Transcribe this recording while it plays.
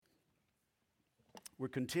We're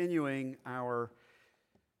continuing our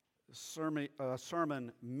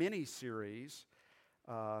sermon mini-series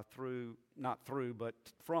from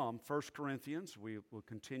 1 Corinthians. We will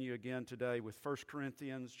continue again today with 1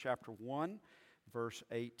 Corinthians chapter 1, verse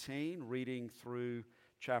 18, reading through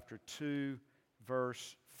chapter 2,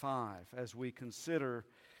 verse 5, as we consider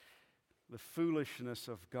the foolishness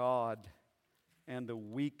of God and the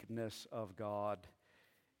weakness of God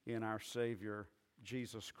in our Savior,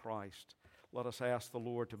 Jesus Christ. Let us ask the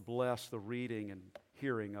Lord to bless the reading and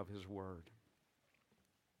hearing of His Word.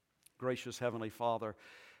 Gracious Heavenly Father,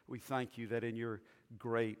 we thank You that in Your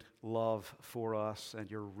great love for us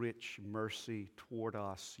and Your rich mercy toward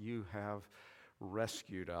us, You have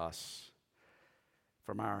rescued us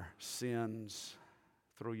from our sins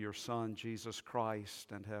through Your Son, Jesus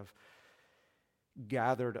Christ, and have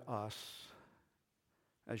gathered us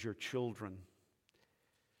as Your children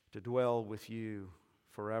to dwell with You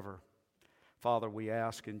forever. Father, we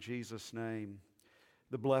ask in Jesus' name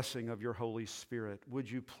the blessing of Your Holy Spirit. Would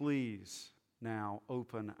You please now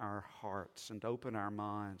open our hearts and open our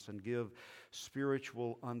minds and give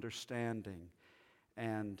spiritual understanding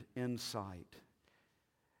and insight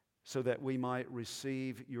so that we might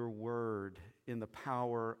receive Your word in the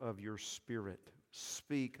power of Your Spirit.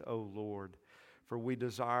 Speak, O Lord, for we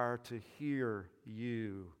desire to hear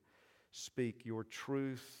You speak Your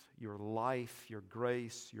truth, Your life, Your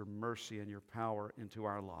grace, Your mercy, and Your power into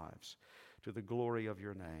our lives. To the glory of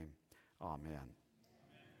Your name. Amen.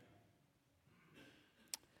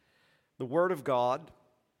 The Word of God,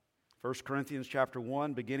 1 Corinthians chapter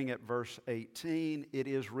 1, beginning at verse 18, it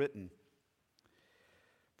is written,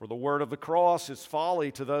 "For the word of the cross is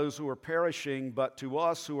folly to those who are perishing, but to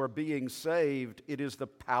us who are being saved, it is the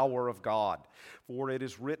power of God. For it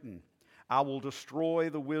is written, I will destroy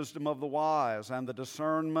the wisdom of the wise, and the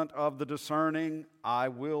discernment of the discerning I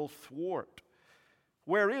will thwart.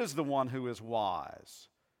 Where is the one who is wise?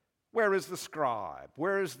 Where is the scribe?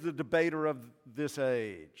 Where is the debater of this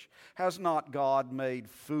age? Has not God made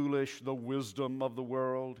foolish the wisdom of the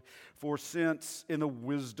world? For since in the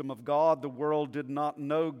wisdom of God the world did not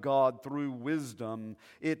know God through wisdom,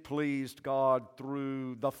 it pleased God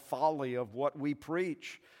through the folly of what we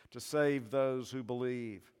preach to save those who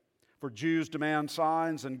believe. For Jews demand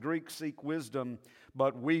signs and Greeks seek wisdom,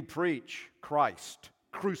 but we preach Christ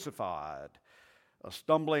crucified, a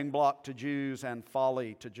stumbling block to Jews and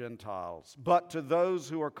folly to Gentiles. But to those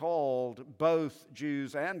who are called, both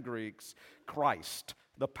Jews and Greeks, Christ,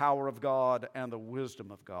 the power of God and the wisdom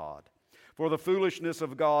of God. For the foolishness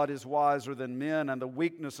of God is wiser than men, and the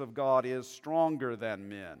weakness of God is stronger than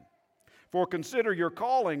men. For consider your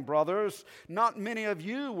calling, brothers. Not many of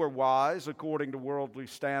you were wise according to worldly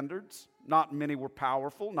standards. Not many were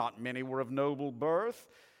powerful. Not many were of noble birth.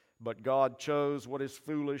 But God chose what is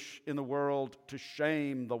foolish in the world to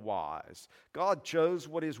shame the wise. God chose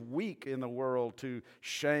what is weak in the world to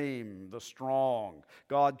shame the strong.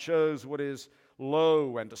 God chose what is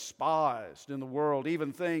low and despised in the world,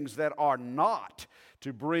 even things that are not,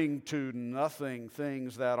 to bring to nothing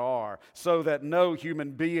things that are, so that no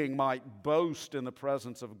human being might boast in the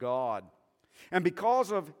presence of God. And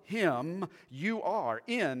because of Him, you are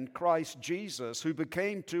in Christ Jesus, who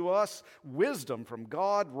became to us wisdom from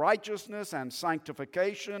God, righteousness and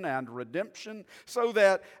sanctification and redemption, so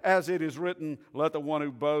that, as it is written, let the one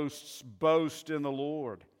who boasts boast in the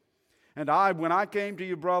Lord. And I, when I came to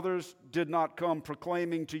you, brothers, did not come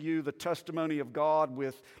proclaiming to you the testimony of God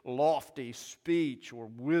with lofty speech or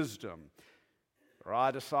wisdom. For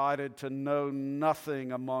I decided to know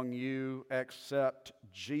nothing among you except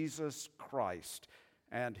Jesus Christ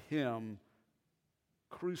and Him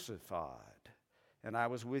crucified. And I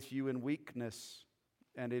was with you in weakness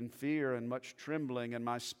and in fear and much trembling, and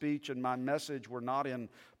my speech and my message were not in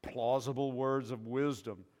plausible words of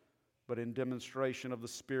wisdom, but in demonstration of the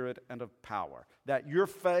Spirit and of power, that your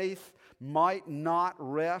faith might not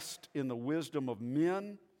rest in the wisdom of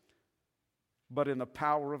men, but in the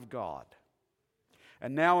power of God.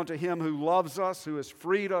 And now unto Him who loves us, who has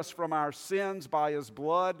freed us from our sins by His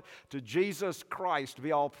blood, to Jesus Christ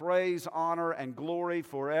be all praise, honor, and glory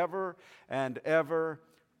forever and ever.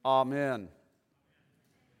 Amen.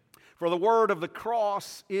 For the word of the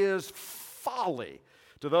cross is folly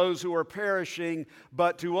to those who are perishing,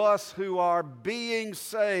 but to us who are being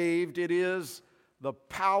saved, it is the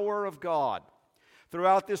power of God.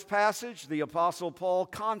 Throughout this passage, the Apostle Paul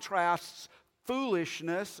contrasts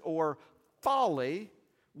foolishness or folly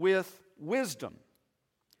with wisdom,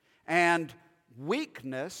 and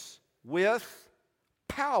weakness with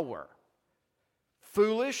power.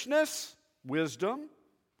 Foolishness, wisdom;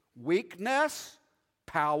 weakness,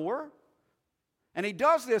 power. And he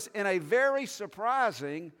does this in a very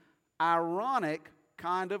surprising, ironic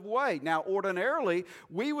kind of way. Now, ordinarily,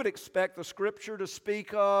 we would expect the Scripture to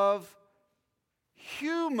speak of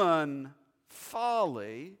human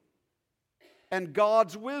folly and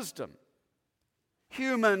God's wisdom,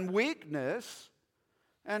 human weakness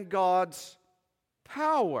and God's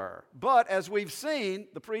power. But as we've seen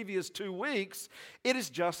the previous 2 weeks, it is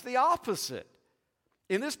just the opposite.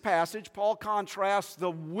 In this passage, Paul contrasts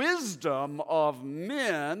the wisdom of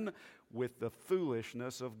men with the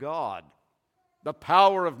foolishness of God, the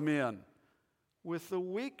power of men with the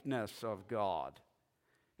weakness of God.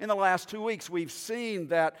 In the last 2 weeks, we've seen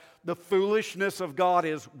that the foolishness of God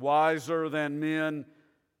is wiser than men,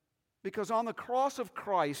 because on the cross of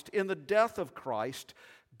Christ, in the death of Christ,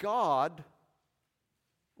 God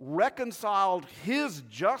reconciled His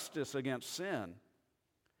justice against sin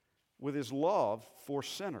with His love for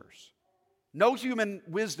sinners. No human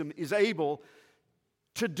wisdom is able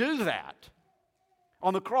to do that.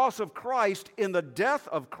 On the cross of Christ, in the death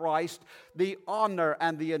of Christ, the honor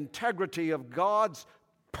and the integrity of God's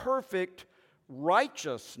perfect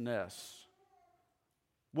righteousness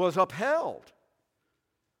was upheld,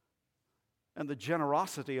 and the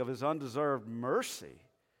generosity of His undeserved mercy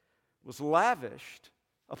was lavished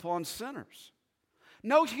upon sinners.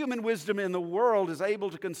 No human wisdom in the world is able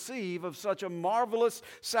to conceive of such a marvelous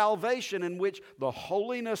salvation in which the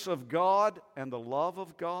holiness of God and the love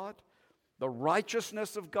of God, the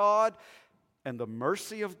righteousness of God and the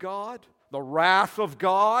mercy of God, the wrath of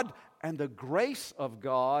God and the grace of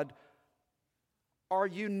God are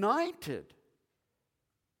united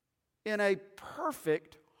in a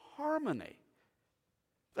perfect harmony.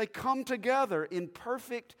 They come together in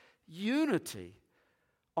perfect unity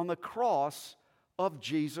on the cross of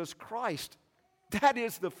Jesus Christ. That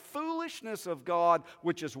is the foolishness of God,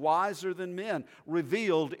 which is wiser than men,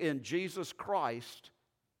 revealed in Jesus Christ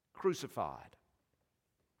crucified.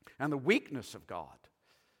 And the weakness of God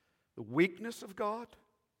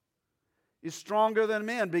is stronger than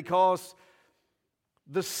men, because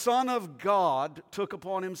the Son of God took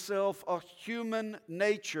upon Himself a human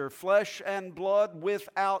nature, flesh and blood,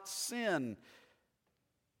 without sin,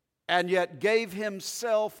 and yet gave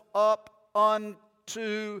Himself up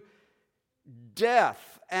unto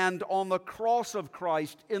death. And on the cross of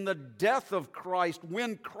Christ, in the death of Christ,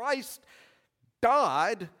 when Christ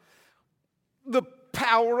died, the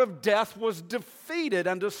power of death was defeated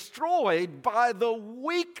and destroyed by the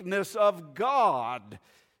weakness of God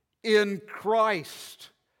in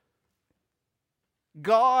Christ.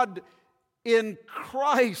 God in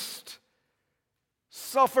Christ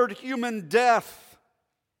suffered human death,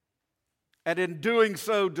 and in doing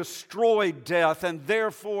so destroyed death, and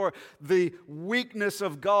therefore the weakness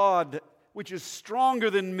of God, which is stronger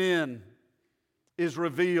than men, is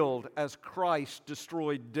revealed as Christ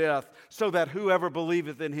destroyed death, so that whoever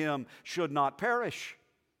believeth in Him should not perish,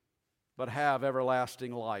 but have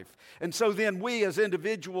everlasting life. And so then we as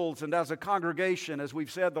individuals and as a congregation, as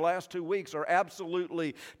we've said the last 2 weeks, are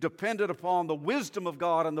absolutely dependent upon the wisdom of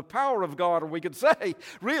God and the power of God, or we could say,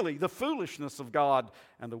 really, the foolishness of God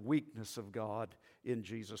and the weakness of God in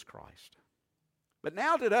Jesus Christ. But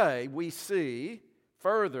now today we see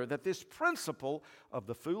further that this principle of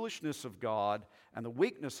the foolishness of God and the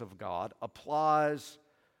weakness of God applies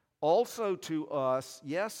also to us,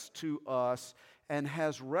 yes, to us, and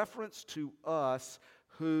has reference to us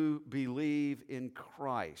who believe in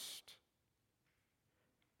Christ.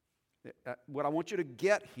 What I want you to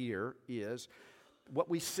get here is what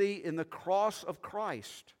we see in the cross of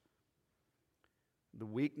Christ. The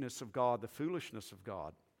weakness of God, the foolishness of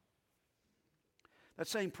God. That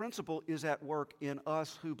same principle is at work in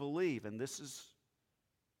us who believe, and this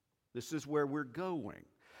is where we're going.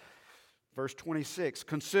 Verse 26,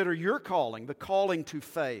 consider your calling, the calling to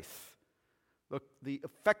faith, the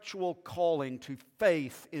effectual calling to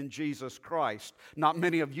faith in Jesus Christ. Not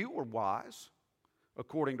many of you were wise,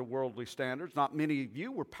 according to worldly standards. Not many of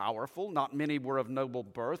you were powerful. Not many were of noble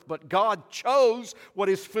birth. But God chose what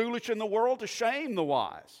is foolish in the world to shame the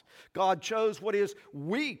wise. God chose what is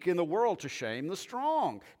weak in the world to shame the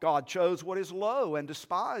strong. God chose what is low and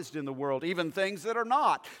despised in the world, even things that are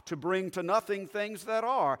not, to bring to nothing things that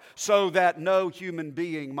are, so that no human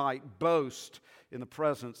being might boast in the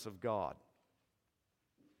presence of God.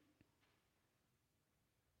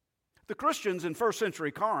 The Christians in first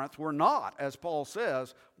century Corinth were not, as Paul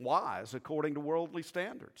says, wise according to worldly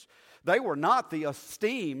standards. They were not the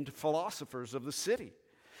esteemed philosophers of the city.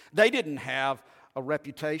 They didn't have a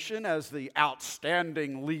reputation as the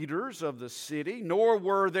outstanding leaders of the city, nor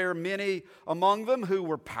were there many among them who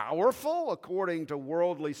were powerful according to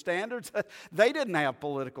worldly standards. They didn't have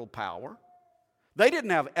political power. They didn't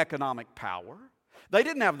have economic power. They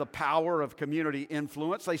didn't have the power of community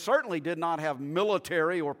influence. They certainly did not have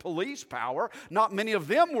military or police power. Not many of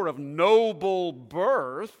them were of noble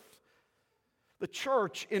birth. The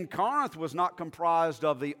church in Corinth was not comprised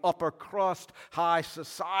of the upper crust, high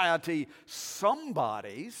society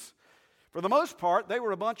somebodies. For the most part, they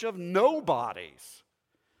were a bunch of nobodies.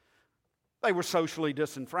 They were socially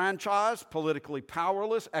disenfranchised, politically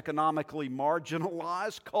powerless, economically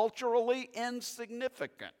marginalized, culturally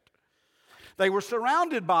insignificant. They were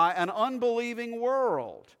surrounded by an unbelieving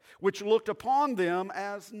world which looked upon them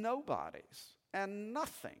as nobodies and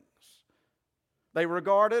nothings. They were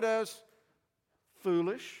regarded as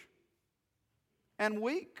foolish and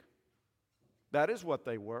weak. That is what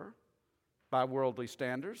they were by worldly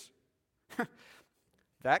standards.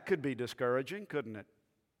 That could be discouraging, couldn't it?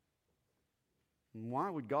 Why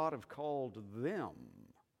would God have called them?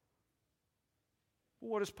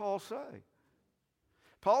 What does Paul say?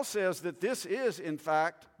 Paul says that this is, in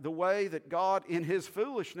fact, the way that God, in His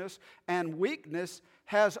foolishness and weakness,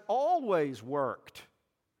 has always worked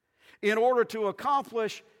in order to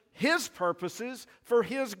accomplish His purposes for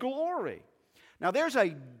His glory. Now, there's a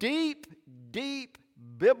deep, deep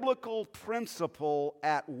biblical principle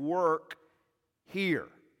at work here.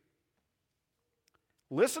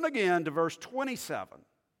 Listen again to verse 27.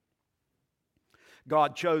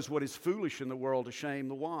 God chose what is foolish in the world to shame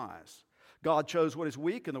the wise. God chose what is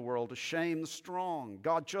weak in the world to shame the strong.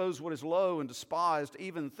 God chose what is low and despised,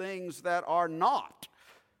 even things that are not.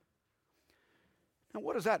 Now,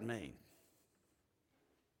 what does that mean?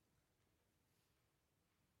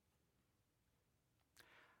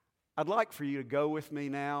 I'd like for you to go with me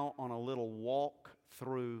now on a little walk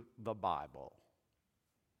through the Bible.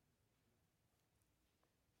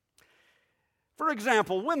 For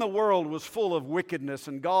example, when the world was full of wickedness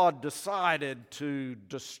and God decided to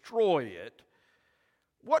destroy it,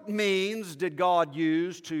 what means did God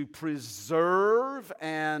use to preserve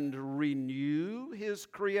and renew His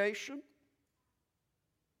creation?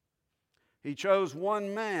 He chose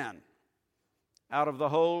one man out of the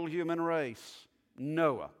whole human race,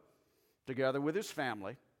 Noah, together with his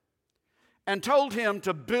family, and told him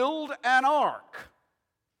to build an ark.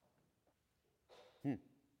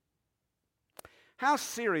 How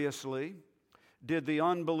seriously did the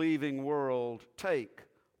unbelieving world take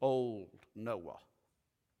old Noah?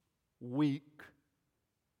 Weak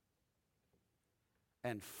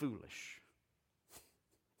and foolish.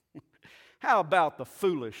 How about the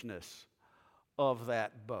foolishness of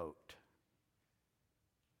that boat?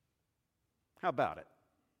 How about it?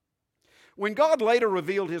 When God later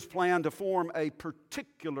revealed His plan to form a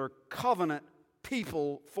particular covenant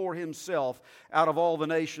people for Himself out of all the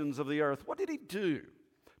nations of the earth, what did He do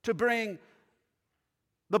to bring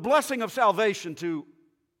the blessing of salvation to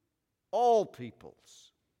all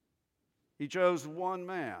peoples? He chose one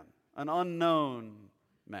man, an unknown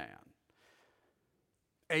man,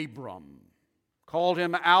 Abram. Called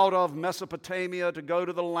him out of Mesopotamia to go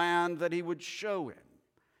to the land that He would show him.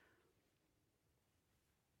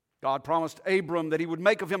 God promised Abram that He would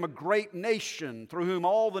make of him a great nation through whom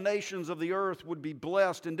all the nations of the earth would be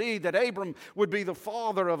blessed. Indeed, that Abram would be the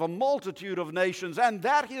father of a multitude of nations, and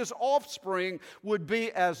that his offspring would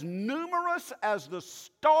be as numerous as the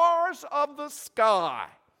stars of the sky.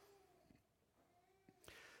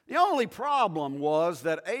 The only problem was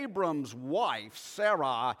that Abram's wife,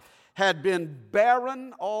 Sarai, had been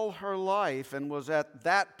barren all her life and was at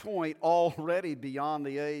that point already beyond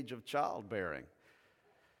the age of childbearing.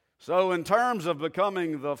 So in terms of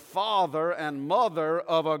becoming the father and mother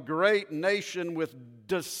of a great nation with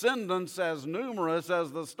descendants as numerous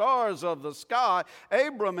as the stars of the sky,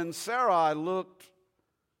 Abram and Sarai looked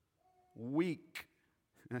weak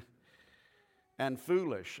and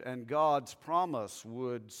foolish, and God's promise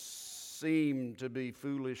would seem to be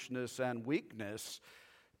foolishness and weakness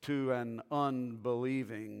to an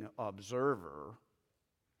unbelieving observer.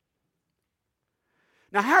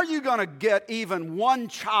 Now, how are you going to get even one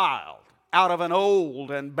child out of an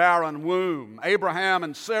old and barren womb? Abraham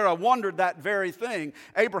and Sarah wondered that very thing.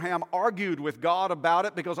 Abraham argued with God about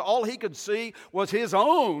it because all he could see was his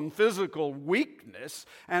own physical weakness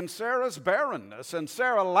and Sarah's barrenness. And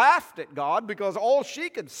Sarah laughed at God because all she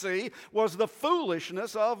could see was the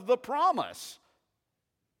foolishness of the promise.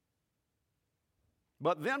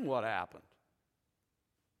 But then what happened?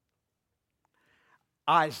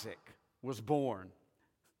 Isaac was born.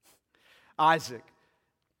 Isaac,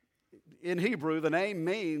 in Hebrew, the name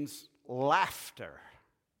means laughter.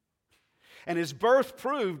 And his birth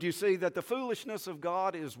proved, you see, that the foolishness of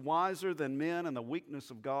God is wiser than men and the weakness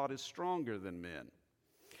of God is stronger than men.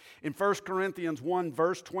 In 1 Corinthians 1,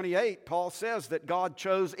 verse 28, Paul says that God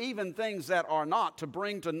chose even things that are not to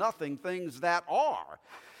bring to nothing things that are.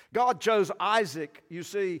 God chose Isaac, you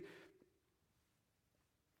see,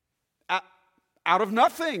 out of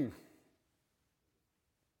nothing.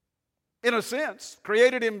 In a sense,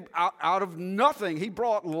 created him out of nothing. He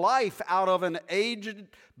brought life out of an aged,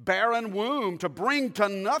 barren womb to bring to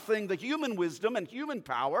nothing the human wisdom and human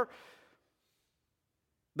power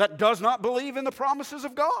that does not believe in the promises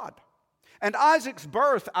of God. And Isaac's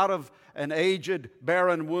birth out of an aged,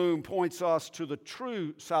 barren womb points us to the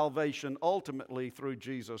true salvation ultimately through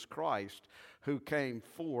Jesus Christ, who came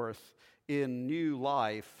forth in new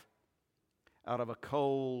life out of a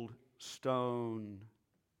cold stone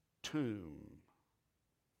tomb.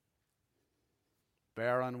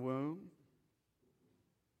 Barren womb,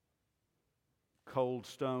 cold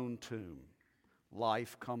stone tomb.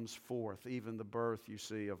 Life comes forth. Even the birth, you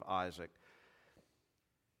see, of Isaac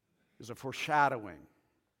is a foreshadowing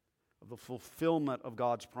of the fulfillment of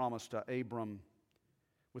God's promise to Abram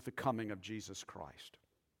with the coming of Jesus Christ.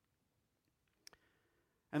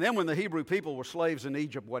 And then when the Hebrew people were slaves in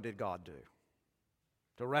Egypt, what did God do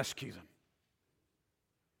to rescue them?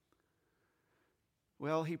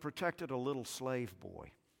 Well, he protected a little slave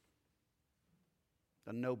boy,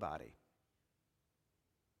 a nobody,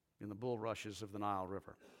 in the bulrushes of the Nile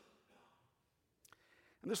River.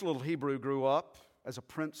 And this little Hebrew grew up as a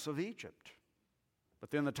prince of Egypt.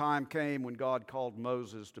 But then the time came when God called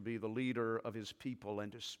Moses to be the leader of his people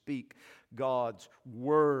and to speak God's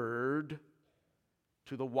word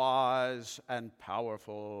to the wise and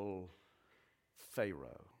powerful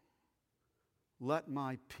Pharaoh. Let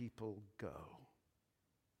my people go.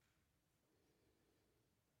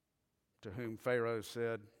 To whom Pharaoh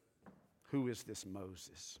said, who is this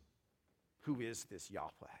Moses? Who is this Yahweh?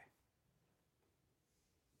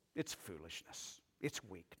 It's foolishness. It's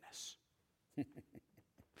weakness.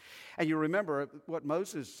 And you remember what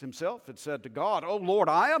Moses himself had said to God, "Oh Lord,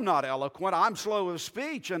 I am not eloquent. I'm slow of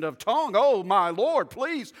speech and of tongue. Oh my Lord,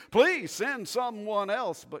 please send someone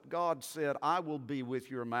else." But God said, "I will be with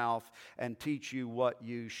your mouth and teach you what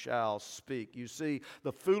you shall speak." You see,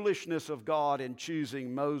 the foolishness of God in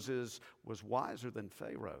choosing Moses was wiser than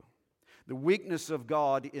Pharaoh. The weakness of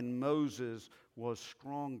God in Moses was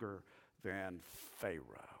stronger than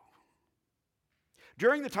Pharaoh.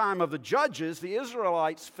 During the time of the Judges, the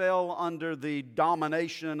Israelites fell under the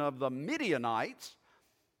domination of the Midianites,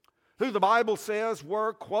 who the Bible says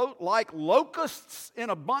were, quote, like locusts in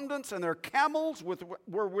abundance, and their camels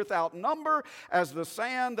were without number as the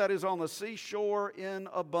sand that is on the seashore in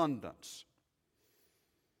abundance.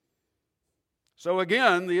 So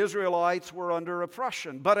again, the Israelites were under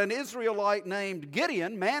oppression. But an Israelite named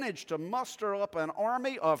Gideon managed to muster up an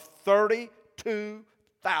army of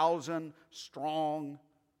 32,000 strong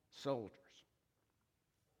soldiers.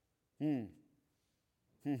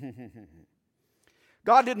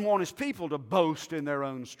 God didn't want his people to boast in their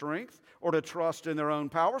own strength or to trust in their own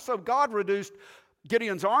power, so God reduced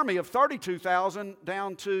Gideon's army of 32,000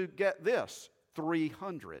 down to, get this,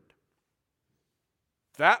 300.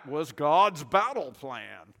 That was God's battle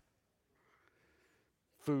plan.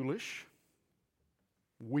 Foolish,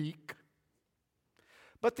 weak.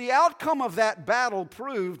 But the outcome of that battle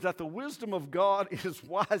proved that the wisdom of God is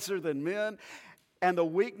wiser than men, and the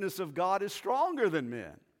weakness of God is stronger than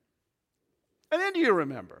men. And then do you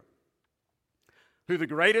remember who the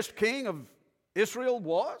greatest king of Israel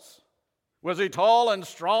was? Was he tall and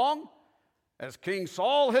strong, as King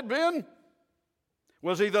Saul had been?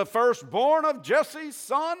 Was he the firstborn of Jesse's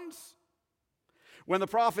sons? When the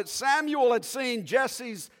prophet Samuel had seen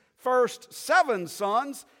Jesse's first 7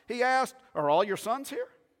 sons, he asked, "Are all your sons here?"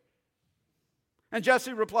 And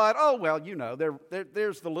Jesse replied, "Oh, well, you know,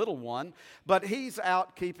 there's the little one, but he's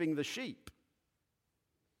out keeping the sheep."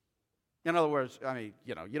 In other words, I mean,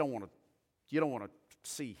 you know, you don't want to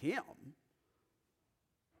see him.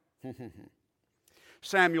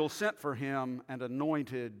 Samuel sent for him and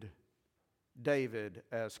anointed David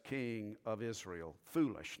as king of Israel.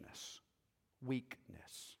 Foolishness,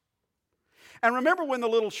 weakness. And remember when the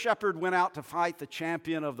little shepherd went out to fight the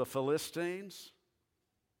champion of the Philistines,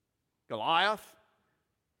 Goliath?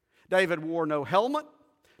 David wore no helmet,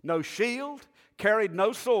 no shield, carried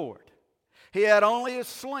no sword. He had only a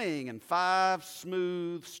sling and 5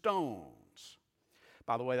 smooth stones.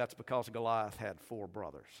 By the way, that's because Goliath had 4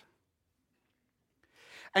 brothers.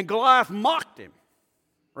 And Goliath mocked him.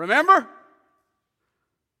 Remember?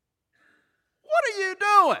 What are you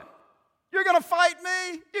doing? You're going to fight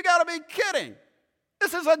me? You got to be kidding.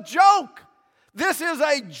 This is a joke. This is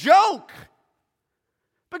a joke.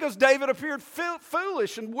 Because David appeared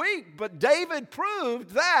foolish and weak, but David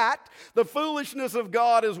proved that the foolishness of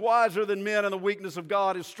God is wiser than men and the weakness of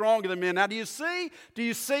God is stronger than men. Now, do you see? Do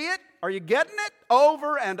you see it? Are you getting it?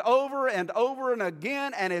 Over and over and over and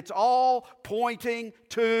again, and it's all pointing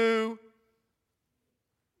to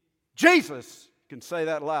Jesus. You can say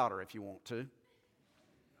that louder if you want to.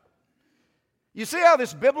 You see how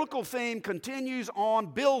this biblical theme continues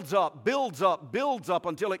on, builds up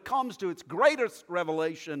until it comes to its greatest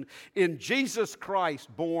revelation in Jesus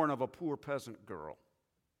Christ, born of a poor peasant girl,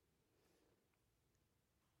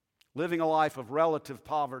 living a life of relative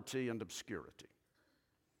poverty and obscurity,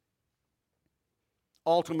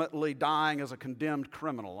 ultimately dying as a condemned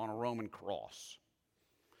criminal on a Roman cross,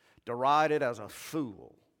 derided as a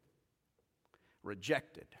fool,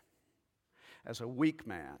 rejected as a weak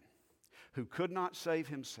man who could not save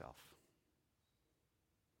himself.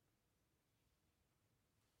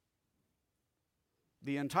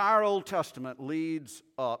 The entire Old Testament leads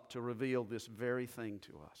up to reveal this very thing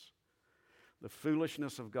to us. The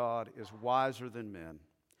foolishness of God is wiser than men,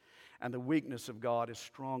 and the weakness of God is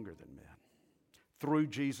stronger than men. Through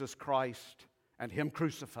Jesus Christ and Him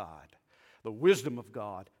crucified, the wisdom of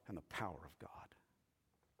God and the power of God.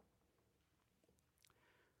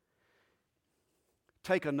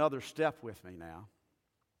 Take another step with me now,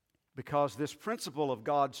 because this principle of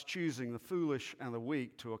God's choosing the foolish and the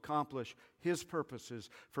weak to accomplish His purposes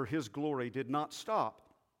for His glory did not stop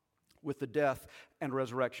with the death and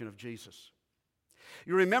resurrection of Jesus.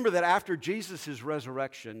 You remember that after Jesus'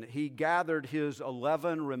 resurrection, He gathered His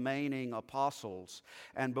 11 remaining apostles,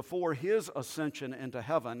 and before His ascension into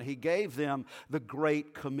heaven, He gave them the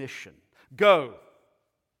Great Commission. Go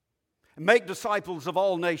and make disciples of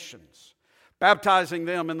all nations, baptizing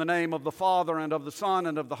them in the name of the Father and of the Son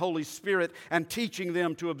and of the Holy Spirit, and teaching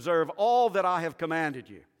them to observe all that I have commanded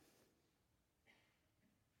you.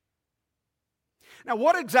 Now,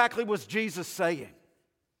 what exactly was Jesus saying?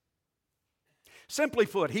 Simply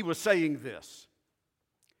put, He was saying this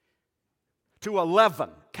to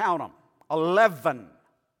 11, count them,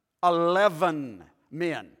 11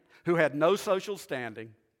 men who had no social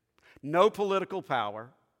standing, no political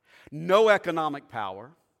power, no economic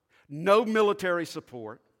power, no military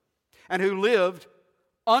support, and who lived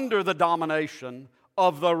under the domination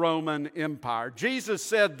of the Roman Empire. Jesus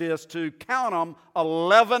said this to, count them,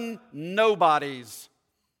 11 nobodies.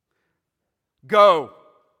 Go,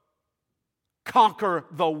 conquer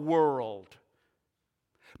the world.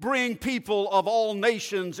 Bring people of all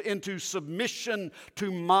nations into submission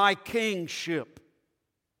to my kingship.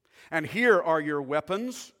 And here are your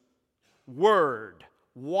weapons: word,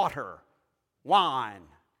 water, wine,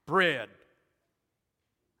 bread,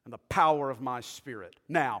 and the power of my Spirit.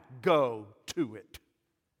 Now go to it.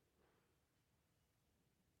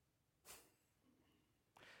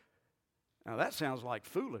 Now that sounds like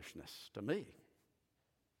foolishness to me.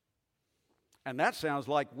 And that sounds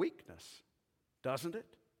like weakness, doesn't it?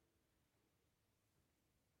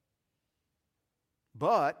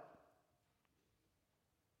 But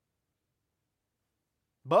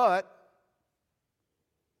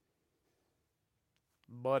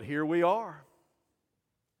here we are.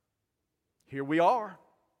 Here we are.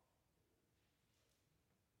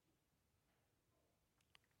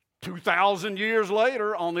 2,000 years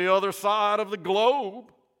later, on the other side of the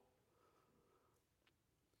globe,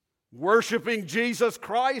 worshiping Jesus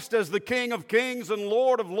Christ as the King of Kings and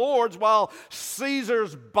Lord of Lords, while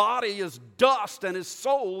Caesar's body is dust and his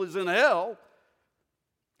soul is in hell.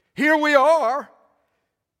 Here we are,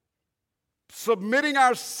 submitting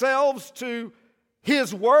ourselves to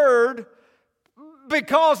His Word,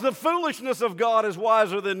 because the foolishness of God is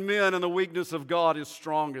wiser than men and the weakness of God is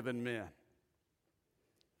stronger than men.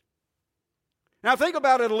 Now think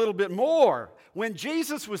about it a little bit more. When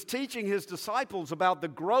Jesus was teaching His disciples about the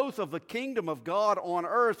growth of the kingdom of God on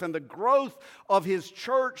earth and the growth of His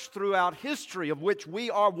church throughout history, of which we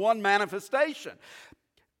are one manifestation,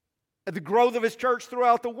 the growth of His church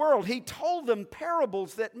throughout the world, He told them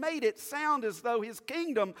parables that made it sound as though His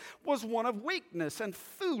kingdom was one of weakness and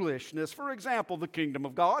foolishness. For example, the kingdom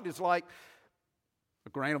of God is like a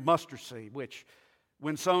grain of mustard seed, which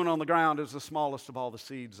when sown on the ground is the smallest of all the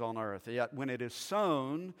seeds on earth. Yet when it is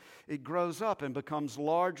sown, it grows up and becomes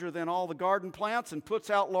larger than all the garden plants and puts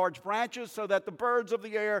out large branches so that the birds of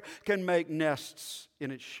the air can make nests in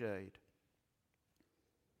its shade.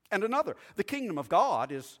 And another, the kingdom of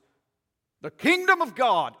God is the kingdom of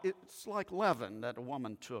God. It's like leaven that a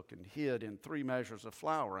woman took and hid in 3 measures of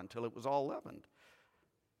flour until it was all leavened.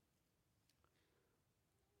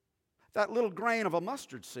 That little grain of a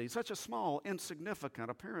mustard seed, such a small, insignificant,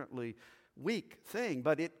 apparently weak thing,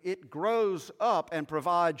 but it grows up and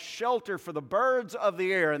provides shelter for the birds of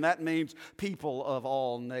the air, and that means people of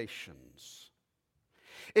all nations.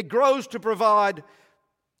 It grows to provide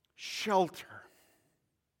shelter.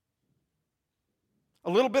 A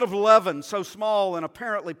little bit of leaven, so small and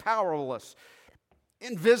apparently powerless,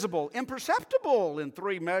 invisible, imperceptible in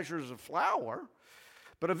 3 measures of flour,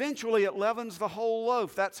 but eventually it leavens the whole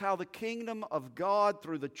loaf. That's how the kingdom of God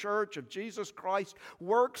through the church of Jesus Christ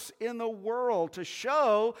works in the world, to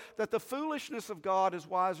show that the foolishness of God is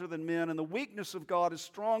wiser than men and the weakness of God is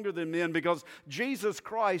stronger than men, because Jesus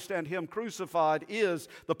Christ and Him crucified is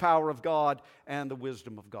the power of God and the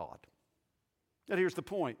wisdom of God. And here's the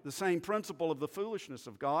point. The same principle of the foolishness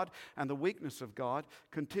of God and the weakness of God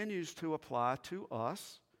continues to apply to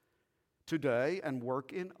us today and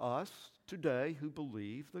work in us today who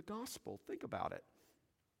believe the gospel. Think about it.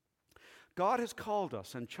 God has called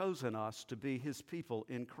us and chosen us to be His people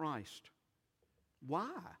in Christ. Why?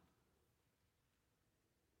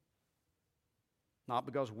 Not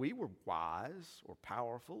because we were wise or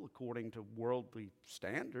powerful according to worldly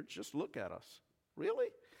standards. Just look at us. Really?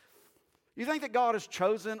 You think that God has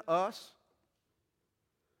chosen us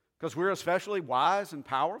because we're especially wise and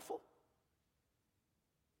powerful?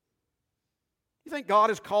 You think God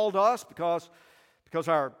has called us because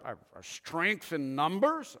our strength in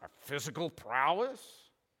numbers, our physical prowess?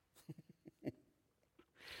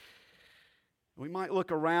 We might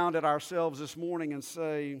look around at ourselves this morning and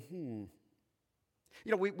say,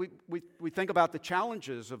 You know, we think about the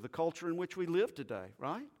challenges of the culture in which we live today,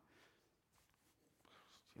 right?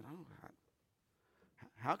 You know,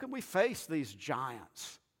 how can we face these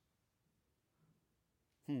giants?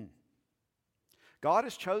 God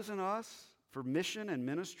has chosen us for mission and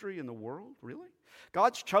ministry in the world? Really?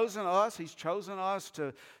 God's chosen us. He's chosen us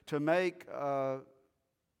to make an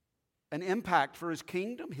impact for His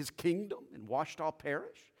kingdom in Ouachita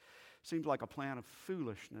Parish. Seems like a plan of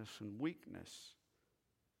foolishness and weakness,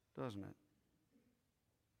 doesn't it?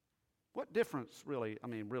 What difference really,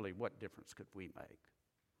 what difference could we make?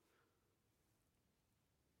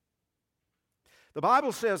 The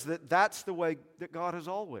Bible says that that's the way that God has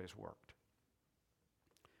always worked.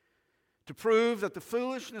 To prove that the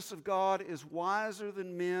foolishness of God is wiser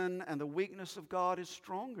than men and the weakness of God is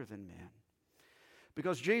stronger than men.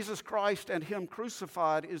 Because Jesus Christ and Him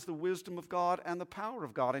crucified is the wisdom of God and the power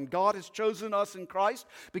of God. And God has chosen us in Christ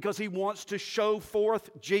because He wants to show forth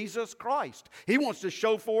Jesus Christ. He wants to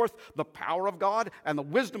show forth the power of God and the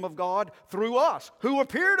wisdom of God through us, who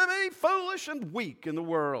appear to be foolish and weak in the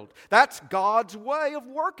world. That's God's way of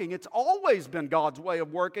working. It's always been God's way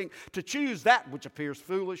of working, to choose that which appears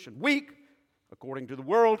foolish and weak according to the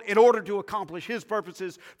world, in order to accomplish His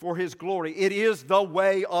purposes for His glory. It is the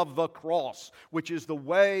way of the cross, which is the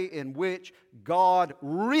way in which God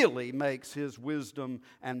really makes His wisdom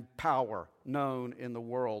and power known in the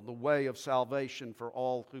world, the way of salvation for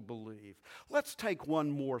all who believe. Let's take one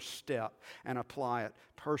more step and apply it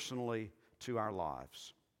personally to our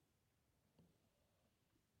lives.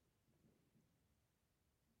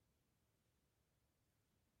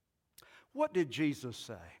 What did Jesus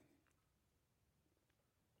say?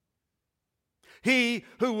 He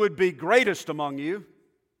who would be greatest among you,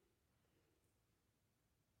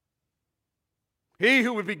 he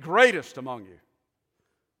who would be greatest among you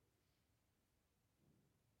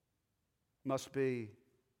must be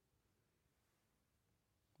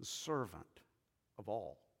the servant of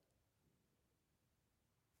all.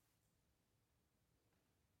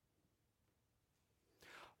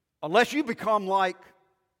 Unless you become like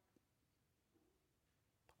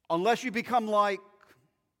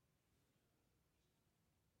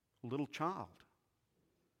little child.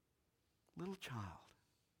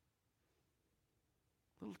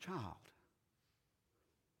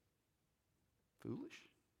 Foolish?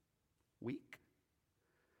 Weak?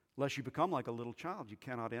 Unless you become like a little child, you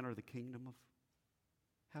cannot enter the kingdom of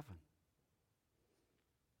heaven.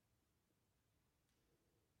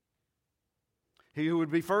 He who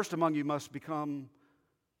would be first among you must become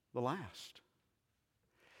the last.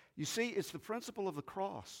 You see, it's the principle of the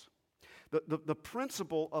cross. The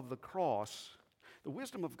principle of the cross, the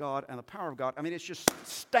wisdom of God and the power of God, it's just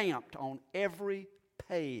stamped on every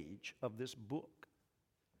page of this book.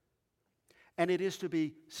 And it is to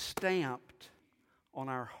be stamped on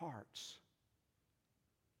our hearts.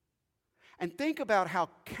 And think about how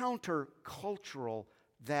countercultural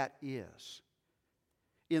that is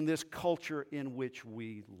in this culture in which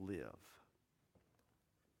we live.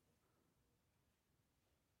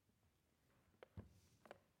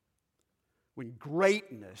 When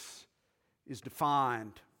greatness is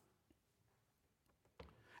defined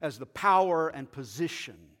as the power and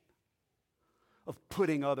position of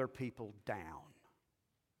putting other people down.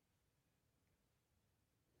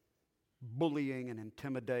 Bullying and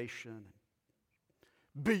intimidation,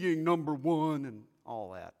 being number one and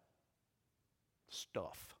all that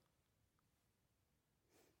stuff.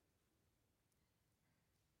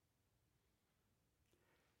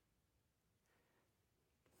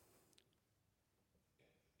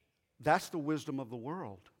 That's the wisdom of the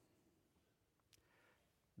world.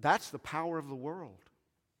 That's the power of the world.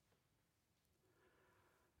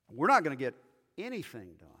 We're not going to get anything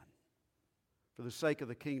done for the sake of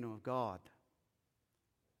the kingdom of God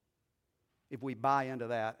if we buy into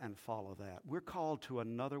that and follow that. We're called to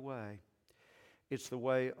another way. It's the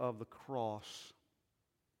way of the cross.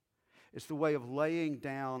 It's the way of laying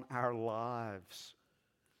down our lives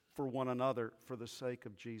for one another for the sake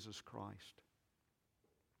of Jesus Christ.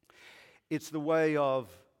 It's the way of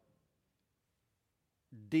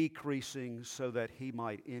decreasing so that He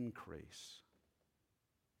might increase.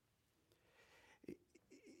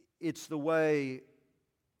 It's the way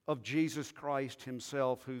of Jesus Christ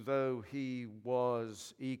Himself, who, though He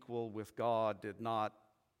was equal with God, did not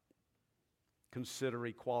consider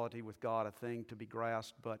equality with God a thing to be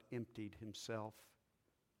grasped, but emptied Himself,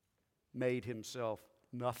 made Himself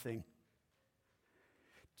nothing,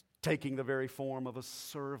 taking the very form of a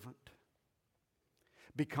servant,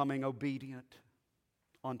 becoming obedient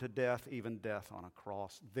unto death, even death on a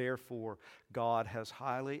cross. Therefore, God has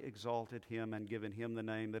highly exalted Him and given Him the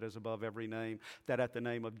name that is above every name, that at the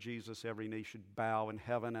name of Jesus every knee should bow in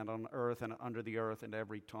heaven and on earth and under the earth, and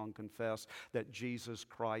every tongue confess that Jesus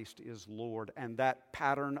Christ is Lord. And that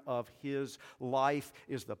pattern of His life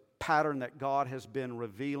is the pattern that God has been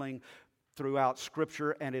revealing throughout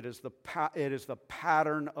Scripture, and it is the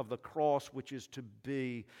pattern of the cross which is to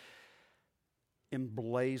be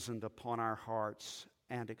emblazoned upon our hearts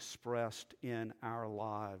and expressed in our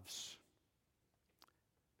lives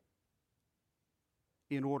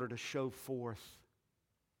in order to show forth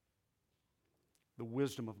the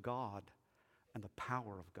wisdom of God and the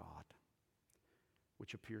power of God,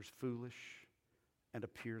 which appears foolish and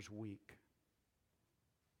appears weak,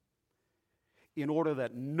 in order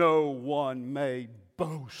that no one may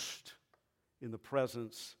boast in the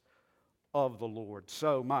presence of the Lord.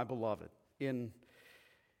 So, my beloved,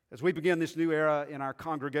 as we begin this new era in our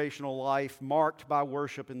congregational life, marked by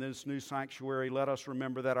worship in this new sanctuary, let us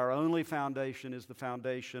remember that our only foundation is the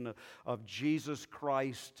foundation of Jesus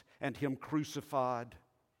Christ and Him crucified.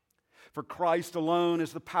 For Christ alone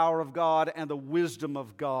is the power of God and the wisdom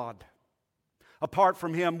of God. Apart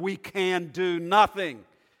from Him, we can do nothing.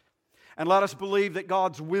 And let us believe that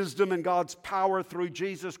God's wisdom and God's power through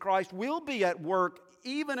Jesus Christ will be at work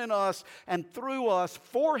even in us and through us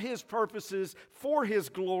for His purposes, for His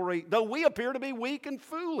glory, though we appear to be weak and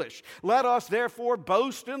foolish. Let us therefore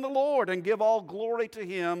boast in the Lord and give all glory to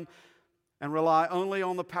Him and rely only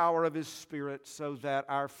on the power of His Spirit, so that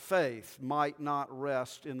our faith might not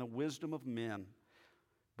rest in the wisdom of men,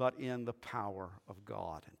 but in the power of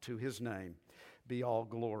God. And to His name be all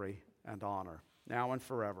glory and honor, now and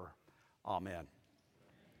forever. Amen.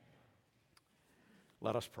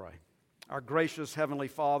 Let us pray. Our gracious Heavenly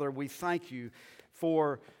Father, we thank You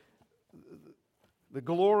for the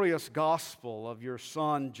glorious gospel of Your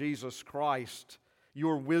Son, Jesus Christ,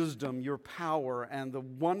 Your wisdom, Your power, and the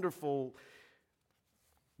wonderful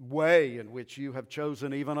way in which You have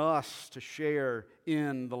chosen even us to share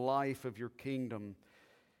in the life of Your kingdom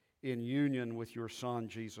in union with Your Son,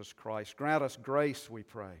 Jesus Christ. Grant us grace, we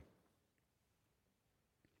pray,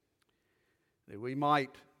 that we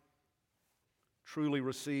might truly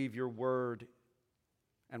receive Your word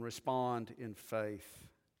and respond in faith,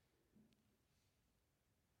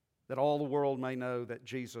 that all the world may know that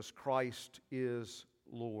Jesus Christ is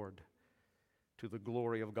Lord, to the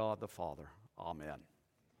glory of God the Father. Amen.